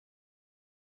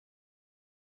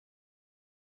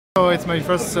So it's my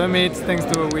first summit thanks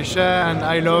to OuiShare, and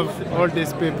I love all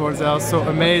these people. They are so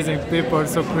amazing people,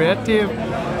 so creative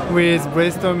with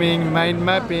brainstorming, mind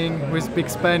mapping. We speak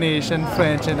Spanish and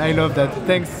French, and I love that.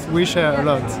 Thanks OuiShare a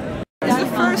lot. It's the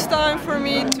first time for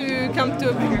me to come to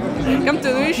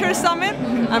the OuiShare Summit.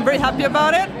 I'm very happy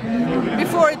about it.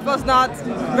 Before it was not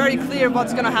very clear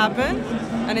what's going to happen,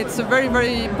 and it's a very,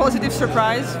 very positive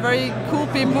surprise. Very cool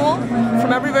people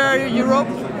from everywhere in Europe.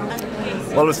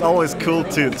 Well, it's always cool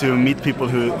to meet people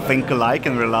who think alike,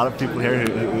 and there are a lot of people here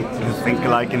who think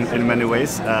alike in many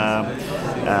ways. I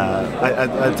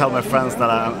tell my friends that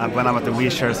when I'm at the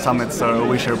OuiShare Summits or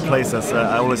OuiShare places,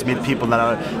 I always meet people that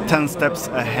are 10 steps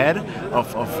ahead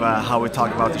of how we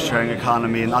talk about the sharing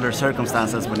economy in other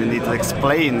circumstances when you need to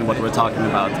explain what we're talking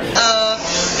about.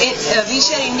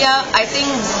 OuiShare India, I think,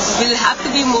 will have to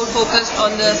be more focused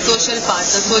on the social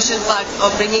part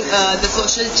of bringing the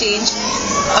social change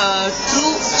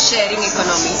through sharing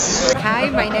economy. Hi,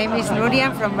 my name is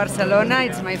Nuria from Barcelona.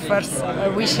 It's my first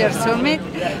OuiShare Summit,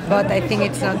 but I think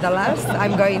it's not the last.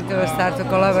 I'm going to start to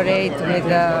collaborate with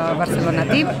the Barcelona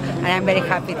team, and I'm very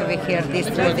happy to be here these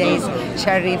 3 days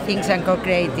sharing things and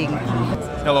co-creating.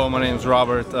 Hello, my name is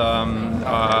Robert.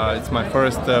 It's my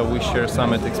first OuiShare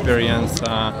Summit experience,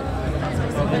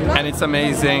 and it's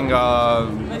amazing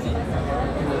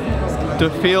to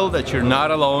feel that you're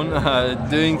not alone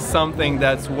doing something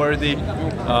that's worthy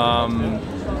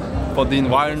for the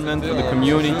environment, for the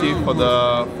community, for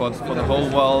the whole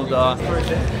world.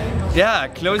 Yeah,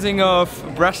 closing of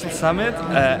Brussels Summit.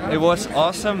 It was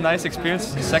awesome, nice experience.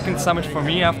 Second summit for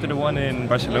me after the one in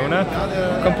Barcelona.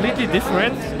 Completely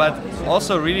different, but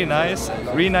also really nice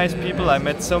people. I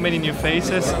met so many new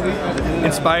faces,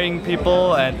 inspiring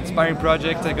people and inspiring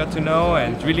projects I got to know,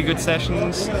 and really good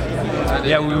sessions.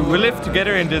 Yeah, we lived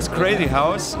together in this crazy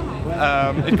house.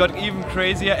 It got even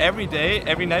crazier every day,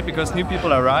 every night, because new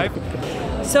people arrive.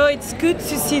 So it's good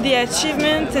to see the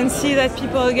achievement and see that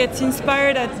people get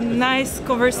inspired at nice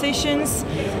conversations,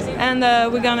 and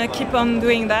we're gonna keep on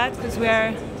doing that because we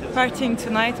are partying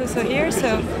tonight also here.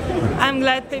 So I'm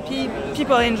glad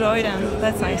people enjoyed, and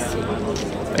that's nice.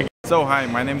 So hi,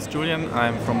 my name is Julian.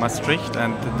 I'm from Maastricht,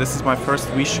 and this is my first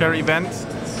OuiShare event.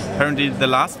 Apparently the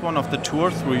last one of the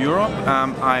tour through Europe.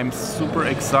 I'm super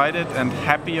excited and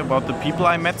happy about the people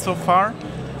I met so far.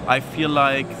 I feel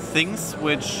like things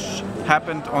which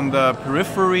happened on the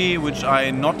periphery, which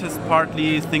I noticed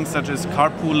partly, things such as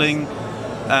carpooling,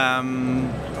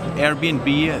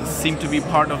 Airbnb, seem to be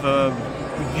part of a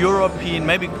European,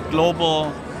 maybe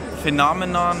global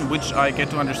phenomenon, which I get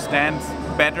to understand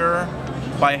better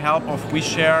by help of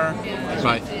OuiShare.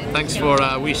 Right, thanks for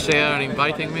OuiShare and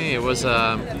inviting me. It was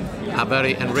a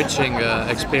very enriching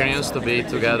experience to be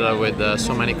together with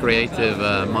so many creative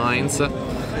minds.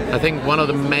 I think one of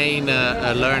the main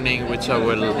learning which I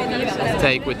will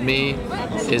take with me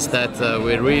is that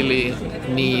we really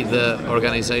need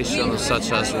organizations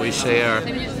such as OuiShare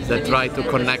that try to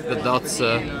connect the dots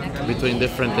between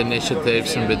different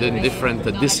initiatives and between different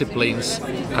disciplines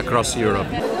across Europe.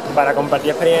 Para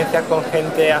compartir experiencias con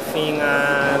gente afín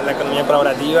a la economía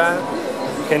colaborativa,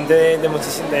 gente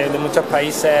de muchos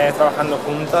países trabajando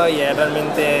juntos, y es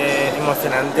realmente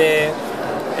emocionante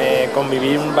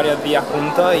convivir varios días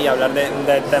juntos y hablar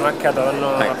de temas que a todos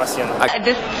nos apasionan.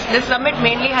 This summit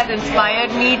mainly has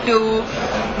inspired me to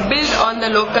build on the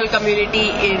local community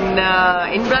in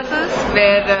Brussels,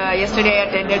 where yesterday I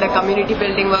attended a community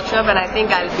building workshop, and I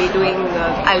think I'll be doing,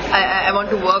 I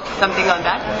want to work something on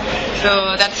that.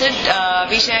 So that's it.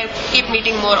 We shall keep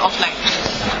meeting more offline.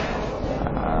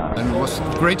 And it was a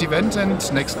great event, and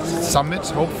next summit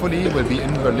hopefully will be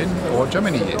in Berlin or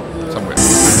Germany somewhere.